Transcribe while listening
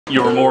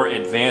your more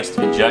advanced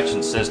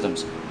injection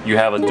systems. You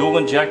have a dual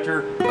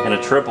injector and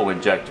a triple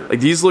injector.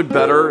 Like, these look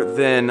better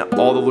than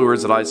all the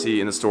lures that I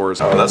see in the stores.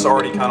 Oh, that's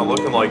already kind of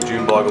looking like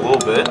Junebug a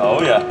little bit.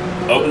 Oh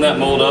yeah. Open that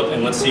mold up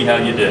and let's see how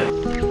you did.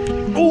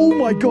 Oh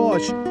my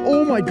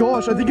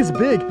gosh, I think it's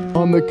big.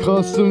 On the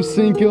custom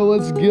Cinco,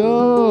 let's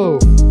go.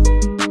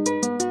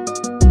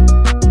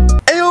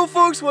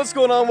 Folks, what's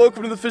going on?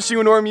 Welcome to the Fishing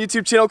with Norm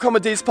YouTube channel.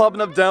 Comment dates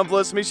popping up down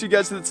below, so make sure you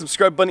guys hit that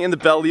subscribe button and the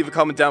bell. Leave a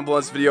comment down below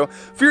on this video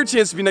for your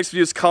chance to be next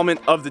video's comment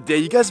of the day.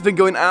 You guys have been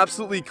going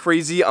absolutely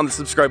crazy on the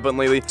subscribe button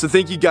lately, so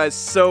thank you guys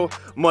so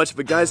much.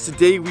 But guys,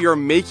 today we are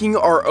making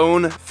our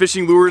own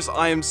fishing lures.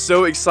 I am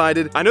so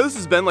excited. I know this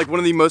has been like one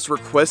of the most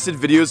requested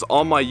videos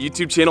on my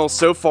YouTube channel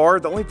so far.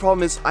 The only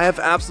problem is I have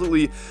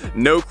absolutely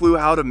no clue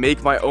how to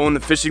make my own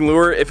fishing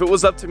lure. If it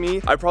was up to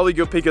me, I'd probably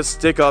go pick a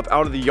stick up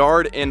out of the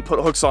yard and put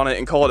hooks on it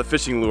and call it a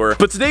fishing lure.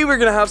 But today we're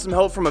gonna have some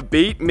help from a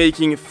bait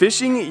making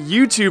fishing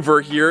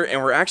YouTuber here,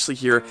 and we're actually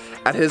here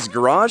at his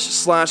garage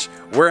slash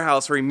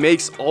warehouse where he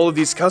makes all of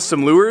these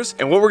custom lures.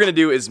 And what we're gonna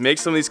do is make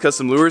some of these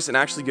custom lures and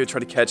actually go try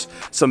to catch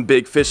some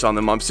big fish on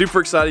them. I'm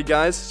super excited,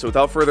 guys, so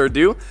without further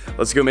ado,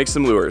 let's go make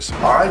some lures.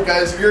 Alright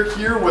guys, we are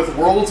here with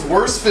World's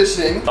Worst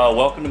Fishing.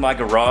 Welcome to my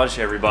garage,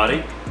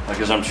 everybody,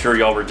 because I'm sure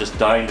y'all were just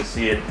dying to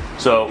see it.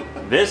 So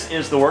this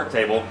is the work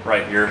table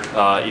right here,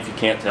 if you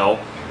can't tell.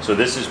 So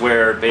this is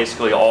where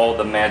basically all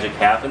the magic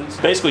happens.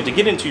 Basically, to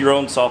get into your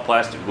own soft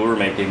plastic lure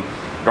making,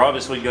 you're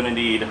obviously going to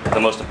need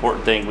the most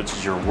important thing, which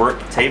is your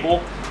work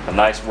table. A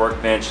nice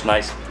workbench,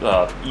 nice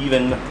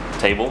even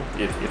table.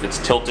 If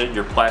it's tilted,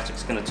 your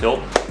plastic's going to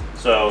tilt.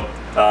 So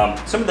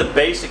some of the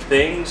basic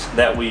things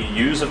that we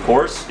use, of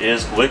course,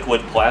 is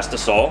liquid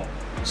plastisol.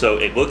 So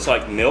it looks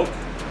like milk,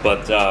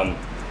 but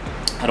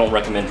I don't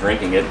recommend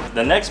drinking it.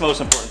 The next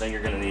most important thing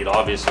you're going to need,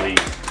 obviously,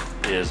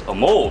 is a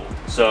mold.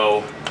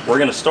 So we're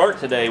going to start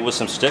today with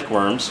some stick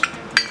worms,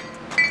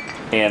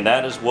 and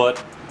that is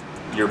what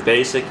your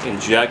basic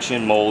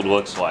injection mold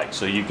looks like.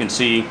 So you can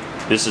see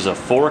this is a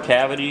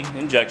 4-cavity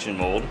injection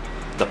mold.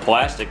 The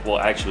plastic will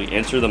actually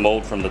enter the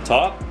mold from the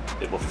top.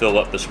 It will fill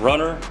up this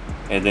runner,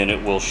 and then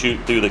it will shoot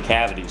through the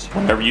cavities.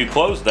 Whenever you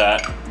close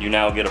that, you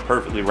now get a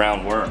perfectly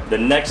round worm. The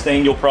next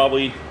thing you'll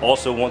probably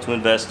also want to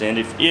invest in,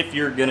 if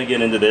you're going to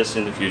get into this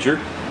in the future,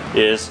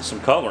 is some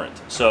colorant.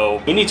 So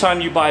anytime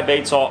you buy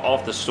baits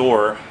off the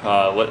store,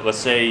 let's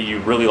say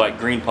you really like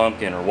green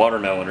pumpkin or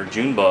watermelon or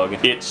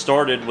Junebug, it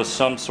started with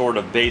some sort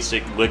of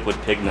basic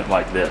liquid pigment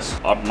like this.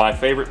 My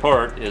favorite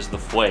part is the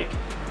flake.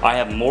 I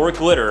have more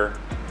glitter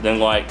than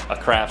like a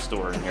craft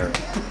store in here.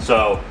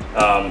 So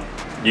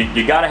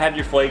you gotta have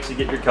your flakes to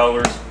get your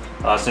colors.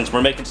 Since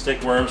we're making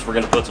stick worms, we're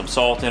gonna put some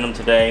salt in them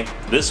today.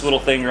 This little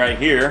thing right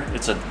here,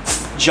 it's a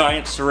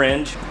giant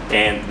syringe,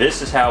 and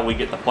this is how we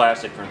get the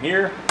plastic from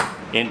here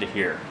into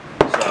here.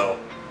 So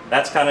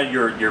that's kind of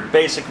your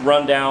basic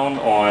rundown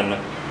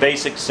on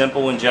basic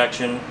simple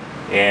injection.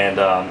 And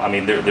I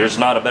mean, there's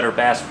not a better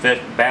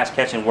bass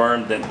catching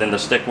worm than the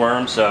stick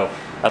worm. So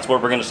that's where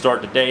we're going to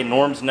start today.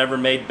 Norm's never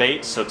made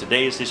baits, so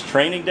today is his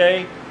training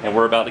day, and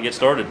we're about to get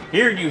started.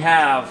 Here you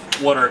have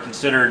what are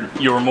considered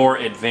your more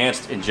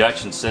advanced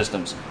injection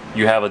systems.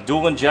 You have a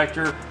dual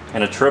injector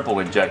and a triple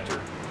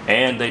injector,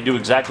 and they do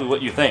exactly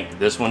what you think.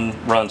 This one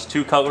runs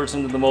 2 colors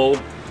into the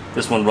mold.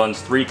 This one runs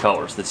 3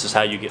 colors. This is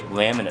how you get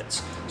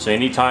laminates. So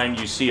anytime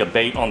you see a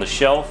bait on the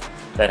shelf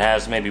that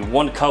has maybe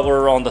 1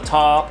 color on the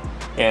top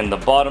and the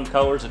bottom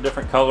color is a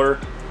different color,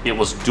 it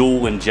was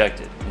dual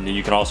injected. And then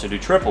you can also do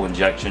triple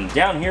injection.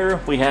 Down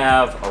here we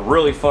have a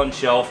really fun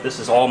shelf. This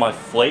is all my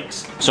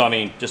flakes. So I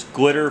mean, just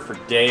glitter for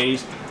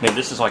days. I mean,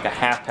 this is like a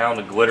 ½ pound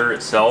of glitter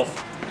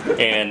itself.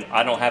 And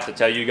I don't have to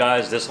tell you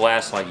guys, this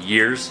lasts like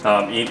years.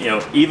 You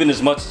know, even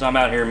as much as I'm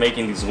out here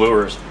making these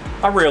lures,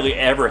 I rarely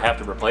ever have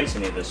to replace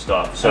any of this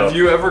stuff. So have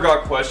you ever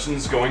got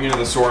questions going into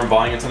the store and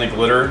buying a ton of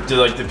glitter? Did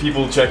like the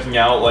people checking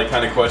out like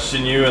kind of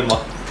question you and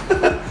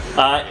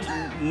like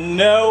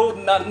no,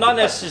 not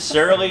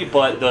necessarily,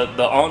 but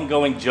the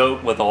ongoing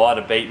joke with a lot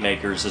of bait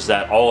makers is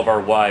that all of our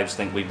wives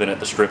think we've been at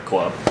the strip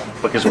club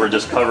because we're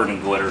just covered in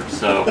glitter.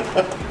 So,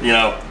 you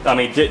know, I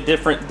mean,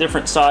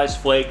 different size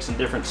flakes and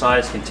different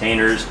size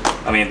containers.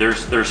 I mean,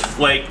 there's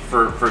flake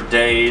for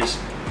days.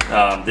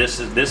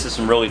 This is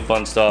some really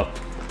fun stuff.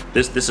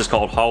 This is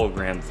called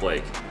hologram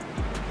flake.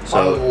 So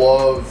I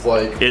love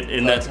like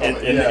isn't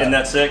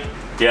that sick?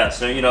 Yeah,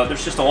 so you know,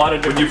 there's just a lot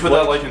of different. Would you put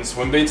that like in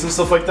swim baits and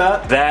stuff like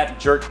that? That,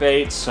 jerk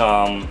baits,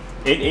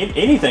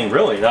 anything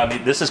really. I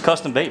mean, this is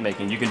custom bait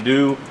making. You can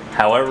do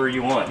however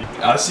you want.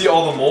 I see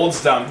all the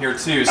molds down here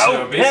too.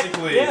 So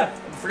basically, yeah,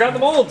 forgot the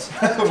molds.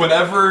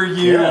 Whenever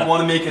you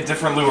want to make a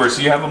different lure,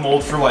 so you have a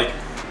mold for like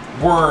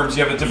worms,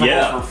 you have a different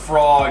mold for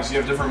frogs, you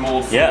have a different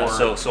mold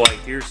for so like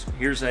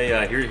here's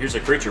a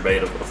creature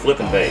bait, a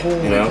flipping bait.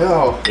 Holy you know,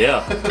 cow.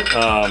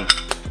 Yeah.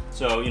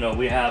 So you know,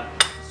 we have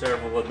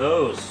several of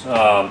those.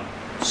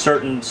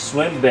 Certain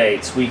swim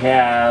baits, we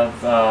have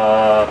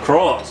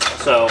crawls.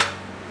 So,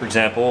 for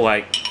example,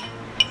 like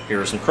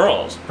here are some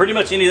crawls. Pretty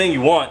much anything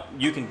you want,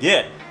 you can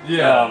get.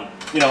 Yeah.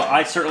 You know,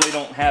 I certainly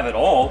don't have it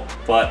all,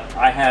 but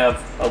I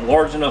have a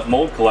large enough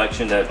mold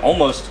collection that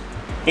almost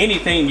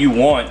anything you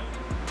want,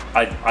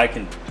 I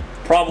can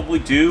probably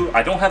do.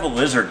 I don't have a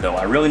lizard though.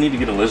 I really need to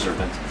get a lizard.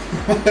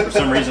 For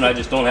some reason, I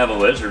just don't have a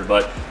lizard.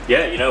 But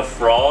yeah, you know,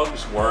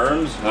 frogs,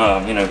 worms.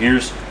 You know,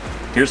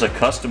 here's a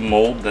custom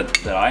mold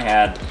that I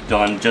had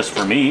done just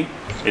for me.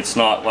 It's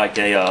not like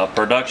a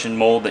production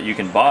mold that you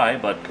can buy,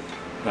 but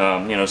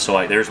you know, so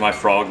like there's my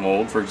frog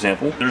mold, for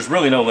example. There's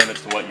really no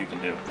limits to what you can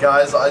do.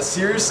 Guys, I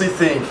seriously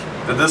think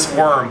that this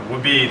worm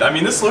would be, I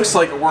mean, this looks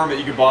like a worm that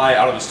you could buy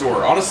out of the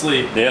store.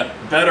 Honestly, yeah,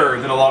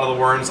 better than a lot of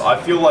the worms. I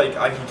feel like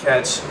I can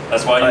catch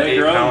That's why you make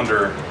your own.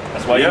 8-pounder.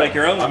 That's why you make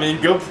your own. I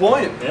mean, good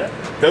point. Yeah.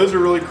 Those are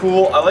really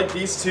cool. I like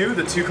these two,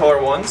 the 2-color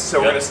ones.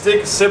 So we're gonna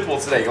stick simple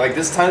today, like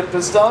this type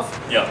of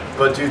stuff. Yeah.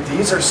 But dude,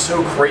 these are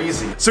so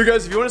crazy. So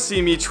guys, if you want to see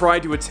me try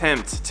to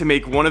attempt to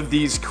make one of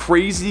these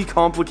crazy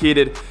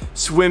complicated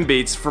swim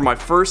baits for my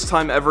first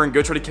time ever and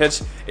go try to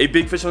catch a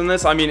big fish on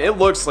this, I mean, it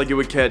looks like it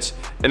would catch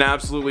an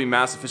absolutely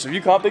massive fish. Have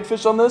you caught big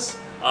fish on this?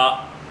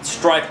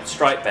 Striped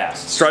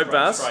bass. Striped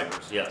bass?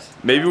 Stripers, yes.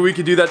 Maybe we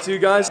could do that too,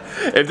 guys.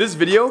 If this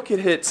video could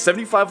hit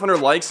 7,500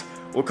 likes,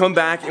 we'll come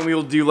back and we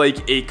will do like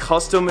a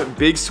custom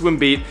big swim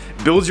bait,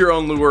 build your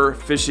own lure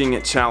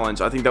fishing challenge.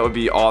 I think that would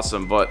be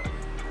awesome, but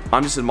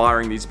I'm just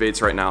admiring these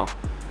baits right now.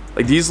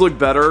 Like, these look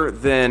better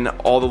than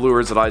all the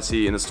lures that I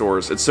see in the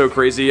stores. It's so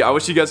crazy. I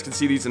wish you guys could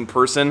see these in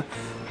person.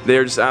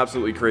 They're just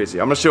absolutely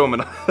crazy. I'm gonna show them.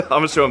 I'm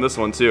gonna show them this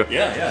one too.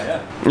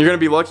 Yeah. You're gonna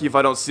be lucky if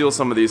I don't steal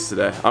some of these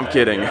today. I'm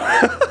kidding.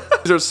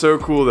 These are so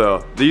cool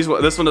though. This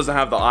one doesn't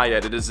have the eye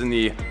yet. It is in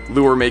the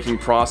lure making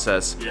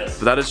process. Yes.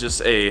 But that is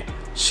just a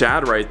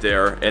shad right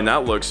there, and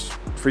that looks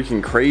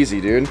freaking crazy,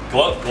 dude.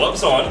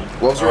 Gloves on.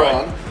 Gloves are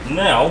on.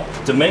 Now,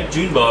 to make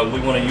June bug, we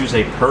want to use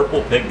a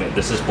purple pigment.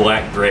 This is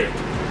black grape.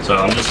 So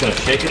I'm just gonna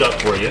shake it up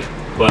for you.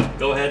 But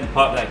go ahead and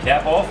pop that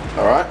cap off.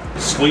 All right.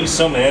 Squeeze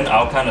some in.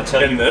 I'll kind of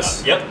tell you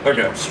this. Yep.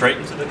 Okay. Straight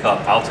into the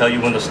cup. I'll tell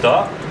you when to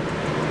stop.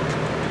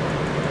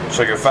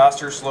 Should I go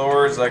faster,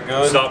 slower? Is that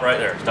good? Stop right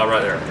there. Stop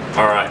right there.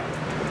 All right.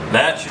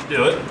 That should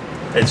do it.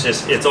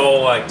 It's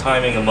all like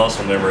timing and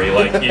muscle memory.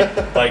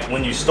 Like like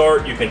when you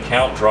start, you can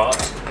count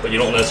drops, but you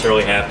don't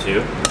necessarily have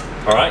to.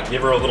 All right.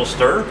 Give her a little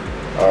stir.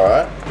 All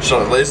right.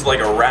 So is it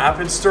like a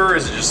rapid stir?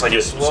 Is it just like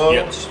a slow?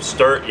 Yeah.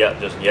 Stir. Yeah.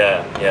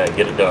 Yeah.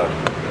 Get it done.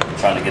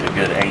 Trying to get a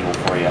good angle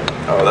for you.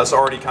 Oh, that's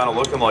already kind of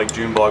looking like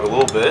June bug a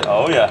little bit.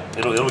 Oh yeah,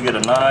 it'll get a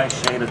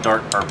nice shade of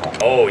dark purple.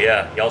 Oh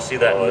yeah, y'all see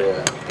that? Oh,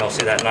 yeah. Y'all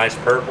see that nice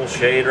purple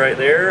shade right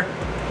there?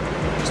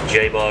 It's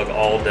J-bug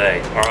all day.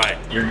 All right,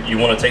 you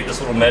want to take this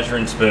little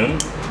measuring spoon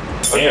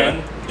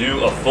and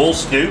do a full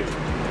scoop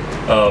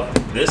of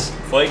this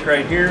flake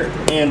right here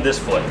and this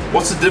flake.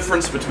 What's the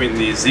difference between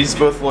these? These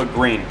both look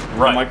green.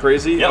 Right. Am I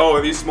crazy? Yep. Oh,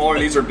 are these smaller?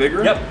 These are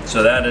bigger? Yep.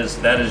 So that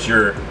is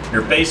your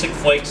basic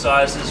flake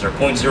sizes are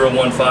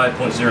 0.015,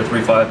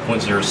 0.035,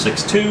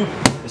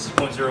 0.062. This is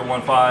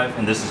 0.015,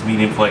 and this is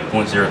medium flake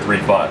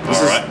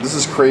 0.035. This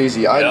is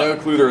crazy. I had no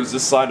clue there was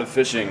this side of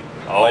fishing.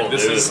 Oh, like,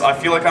 this is. I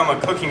feel like I'm a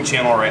cooking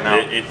channel right now.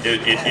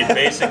 It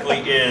basically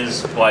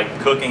is like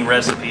cooking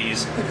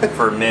recipes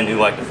for men who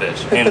like to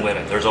fish and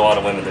women. There's a lot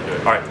of women that do it.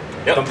 All right.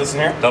 Yep. Dump this in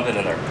here? Dump it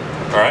in there.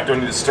 All right. Do I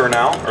need to stir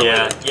now?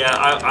 Yeah,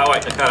 I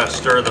like to kind of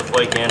stir the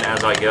flake in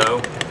as I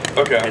go.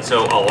 Okay. And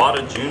so a lot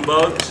of June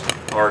bugs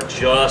are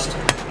just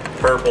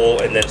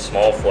purple and then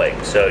small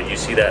flake. So you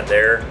see that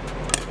there.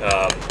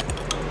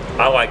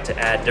 I like to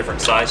add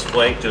different size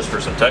flake just for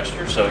some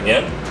texture. So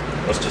again,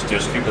 let's just do a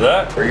scoop of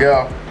that. There you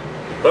go.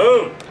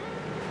 Boom.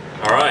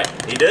 All right,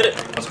 he did it.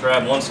 Let's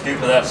grab one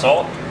scoop of that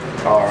salt.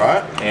 All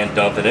right. And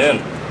dump it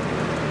in.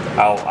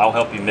 I'll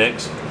help you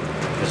mix.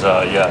 Because,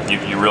 yeah,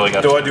 you really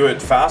got to... Do I do it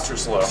fast or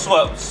slow?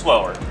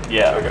 Slower,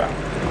 yeah.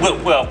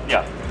 Okay. Well,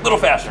 yeah, a little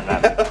faster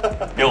than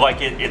that. You know,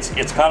 like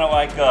it's kind of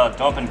like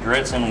dumping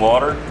grits in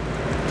water.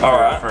 All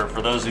right.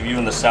 For those of you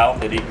in the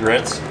South that eat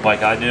grits,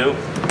 like I do,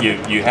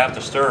 you have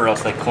to stir or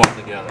else they clump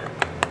together.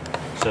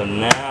 So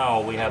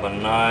now we have a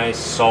nice,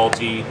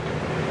 salty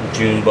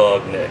June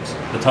bug mix.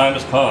 The time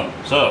has come,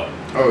 so...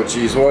 Oh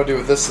geez, what do I do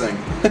with this thing?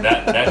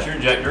 That's your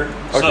injector.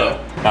 Okay.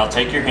 So now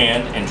take your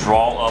hand and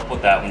draw up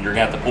with that one. You're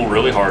gonna have to pull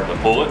really hard, but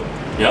pull it.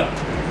 Yep.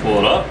 Pull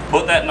it up.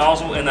 Put that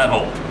nozzle in that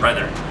hole right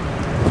there.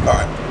 All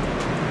right.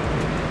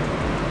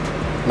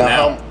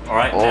 Now, all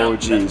right. Oh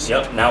geez.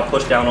 Yep. Now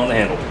push down on the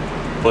handle.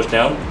 Push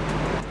down.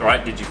 All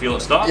right. Did you feel it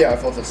stop? Yeah, I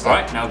felt it stop.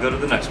 All right. Now go to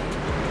the next one.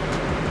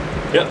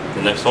 Yep.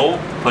 The next hole.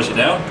 Push it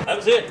down. That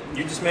was it.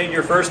 You just made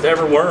your first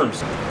ever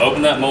worms.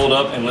 Open that mold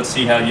up and let's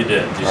see how you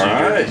did. These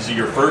are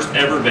your first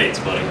ever baits,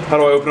 buddy. How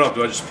do I open up?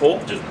 Do I just pull?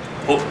 Just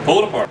pull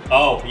it apart.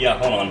 Oh yeah.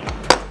 Hold on.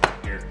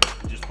 Here.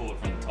 Just pull it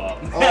from the top.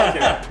 Oh,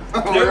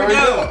 okay. There we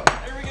go.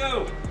 There we go.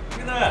 Look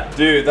at that.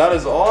 Dude, that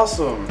is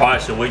awesome. All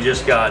right, so we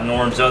just got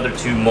Norm's other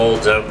 2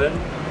 molds open,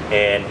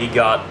 and he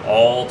got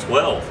all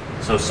 12.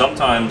 So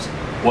sometimes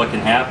what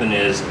can happen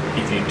is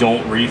if you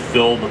don't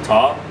refill the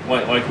top,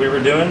 like we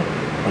were doing,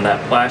 when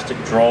that plastic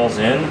draws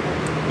in,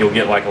 you'll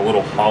get like a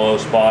little hollow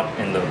spot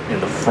in the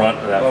front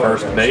of that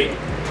first bait.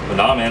 But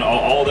nah, man,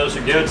 all of those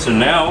are good. So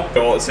now,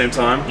 all at the same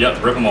time?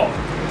 Yep, rip them off.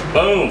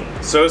 Boom.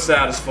 So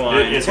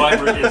satisfying. It's like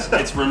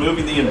it's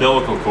removing the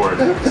umbilical cord.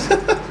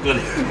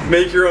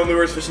 Make your own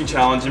lures fishing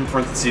challenge, in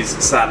parentheses,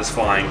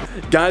 satisfying.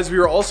 Guys, we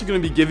are also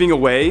going to be giving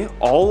away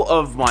all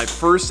of my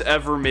first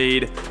ever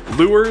made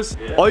lures.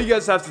 Yeah. All you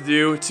guys have to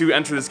do to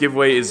enter this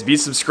giveaway is be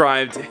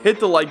subscribed,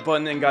 hit the like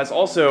button, and guys,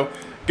 also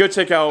go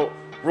check out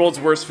World's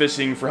Worst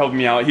Fishing for helping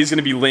me out. He's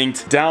gonna be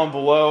linked down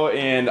below,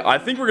 and I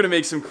think we're gonna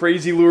make some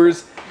crazy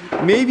lures.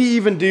 Maybe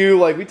even do,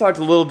 like, we talked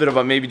a little bit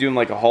about maybe doing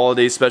like a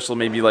holiday special,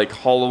 maybe like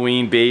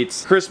Halloween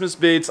baits, Christmas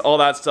baits, all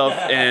that stuff,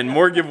 and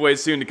more giveaways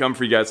soon to come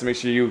for you guys, so make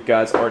sure you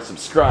guys are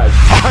subscribed.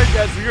 Alright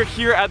guys, we are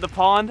here at the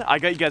pond. I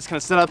got you guys kind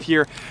of set up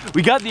here.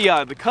 We got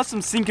the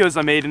custom Cincos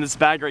I made in this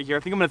bag right here. I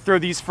think I'm gonna throw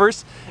these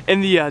first in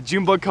the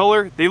June bug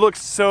color. They look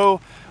so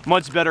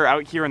much better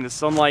out here in the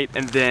sunlight,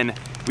 and then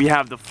we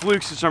have the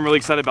flukes, which I'm really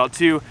excited about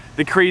too.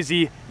 The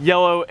crazy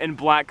yellow and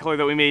black color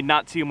that we made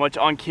not too much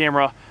on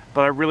camera,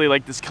 but I really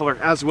like this color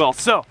as well.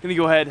 So, I'm gonna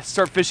go ahead,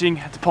 start fishing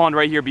at the pond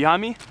right here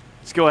behind me.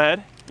 Let's go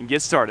ahead and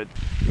get started.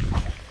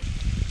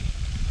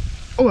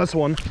 Oh, that's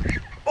one.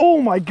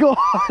 Oh my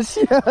gosh,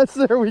 yes,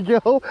 there we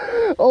go.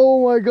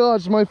 Oh my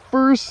gosh, my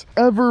first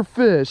ever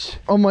fish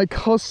on my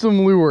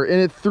custom lure,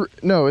 and it threw,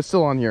 no, it's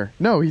still on here.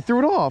 No, he threw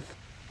it off.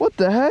 What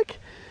the heck?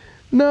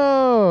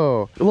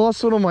 No, I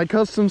lost one of my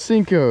custom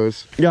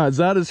Cincos. Guys,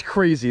 that is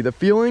crazy. The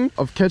feeling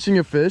of catching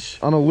a fish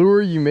on a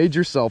lure you made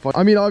yourself.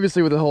 I mean,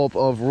 obviously with the help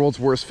of World's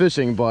Worst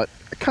Fishing, but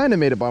I kind of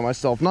made it by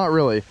myself. Not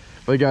really.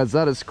 But guys,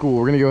 that is cool.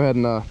 We're going to go ahead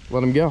and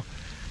let him go.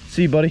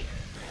 See you, buddy.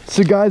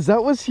 So guys,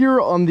 that was here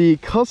on the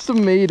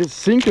custom made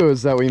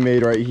Cincos that we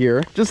made right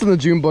here. Just in the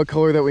June bug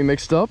color that we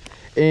mixed up.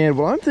 And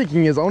what I'm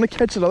thinking is I want to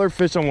catch another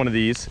fish on one of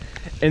these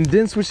and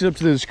then switch it up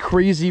to those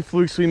crazy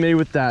flukes we made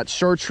with that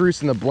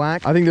chartreuse and the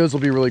black. I think those will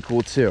be really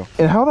cool too.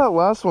 And how that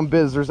last one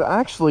bit is there's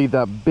actually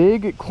that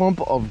big clump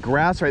of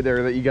grass right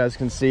there that you guys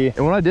can see.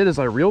 And what I did is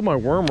I reeled my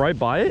worm right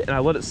by it and I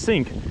let it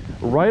sink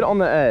right on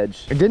the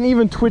edge. I didn't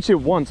even twitch it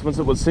once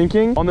it was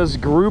sinking on this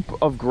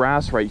group of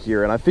grass right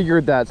here. And I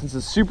figured that since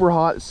it's super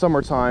hot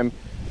summertime,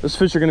 those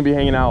fish are going to be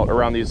hanging out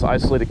around these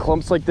isolated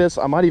clumps like this.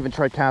 I might even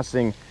try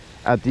casting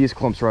at these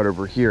clumps right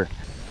over here.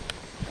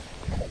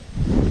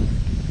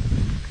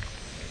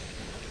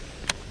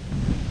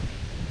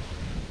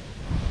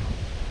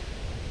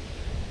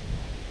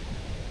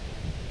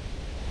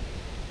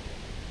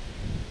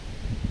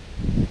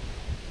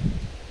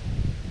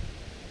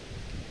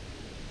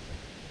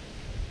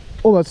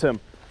 Oh, that's him.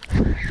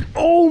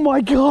 Oh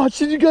my gosh,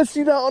 did you guys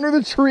see that under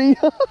the tree?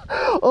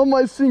 On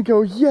my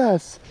Cinco,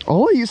 yes.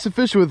 All I used to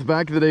fish with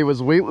back in the day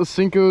was weightless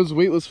Cincos,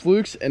 weightless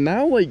flukes, and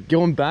now like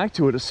going back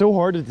to it, it's so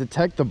hard to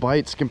detect the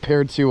bites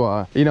compared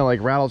to, you know,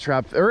 like rattle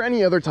trap or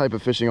any other type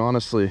of fishing,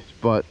 honestly,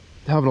 but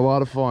having a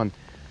lot of fun.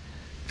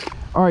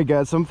 All right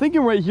guys, so I'm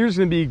thinking right here is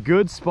gonna be a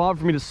good spot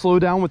for me to slow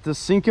down with this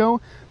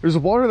Cinco. There's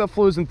water that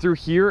flows in through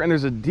here and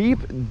there's a deep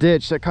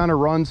ditch that kind of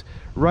runs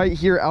right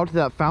here out to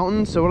that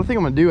fountain. So what I think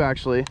I'm gonna do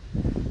actually,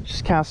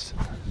 just cast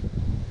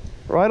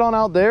right on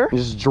out there, and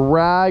just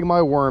drag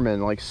my worm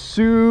in like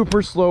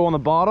super slow on the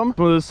bottom.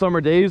 One of those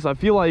summer days, I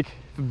feel like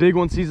if a big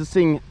one sees this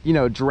thing, you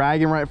know,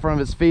 dragging right in front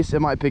of its face,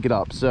 it might pick it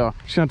up. So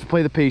just gonna have to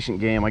play the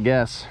patient game, I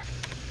guess.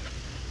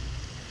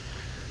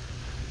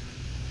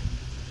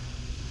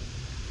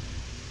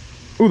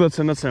 Oh, that's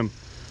him, that's him.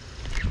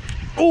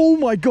 Oh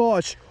my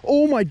gosh,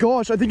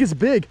 I think it's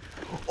big.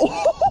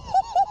 Oh,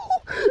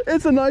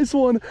 it's a nice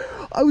one.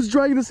 I was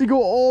dragging this thing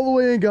go all the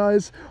way in,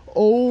 guys.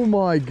 Oh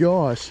my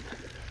gosh.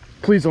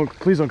 Please don't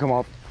come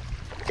off.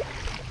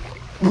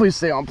 Please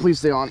stay on, please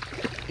stay on.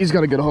 He's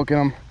got a good hook in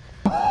him.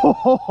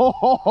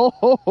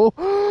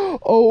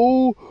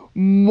 Oh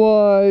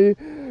my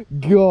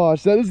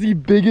gosh, that is the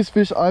biggest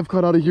fish I've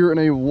caught out of here in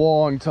a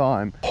long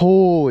time.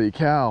 Holy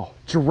cow,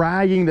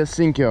 dragging the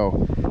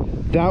Cinco.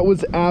 That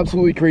was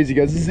absolutely crazy,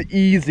 guys. This is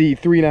easy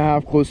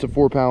 3.5, close to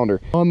 4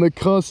 pounder on the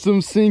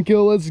custom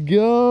Cinco. Let's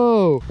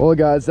go. Well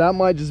guys, that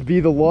might just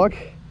be the luck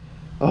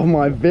of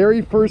my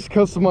very first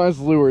customized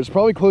lures.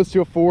 Probably close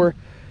to a 4,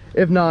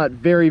 if not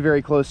very,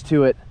 very close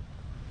to it.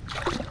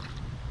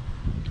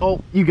 Oh,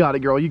 you got it,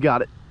 girl. You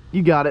got it.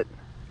 You got it.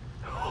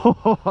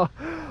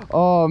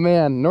 Oh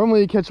man,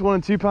 normally you catch 1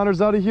 and 2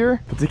 pounders out of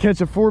here, but to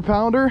catch a 4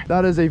 pounder,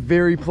 that is a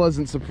very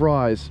pleasant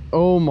surprise.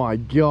 Oh my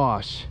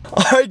gosh.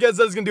 All right guys,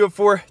 that's gonna do it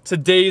for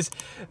today's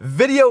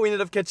video. We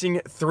ended up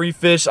catching 3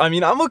 fish. I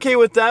mean, I'm okay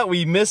with that.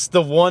 We missed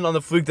the one on the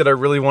fluke that I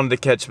really wanted to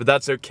catch, but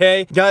that's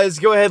okay. Guys,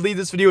 go ahead, leave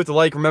this video with a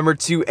like. Remember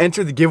to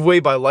enter the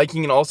giveaway by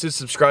liking and also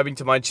subscribing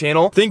to my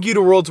channel. Thank you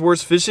to World's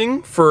Worst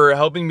Fishing for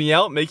helping me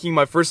out, making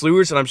my first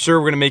lures, and I'm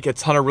sure we're gonna make a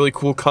ton of really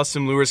cool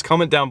custom lures.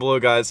 Comment down below,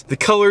 guys, the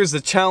colors,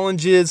 the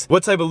challenges,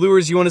 what type of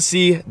lures you want to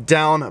see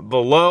down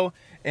below.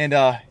 And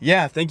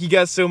yeah, thank you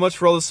guys so much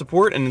for all the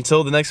support, and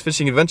until the next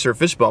fishing adventure,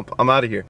 Fish Bump, I'm out of here.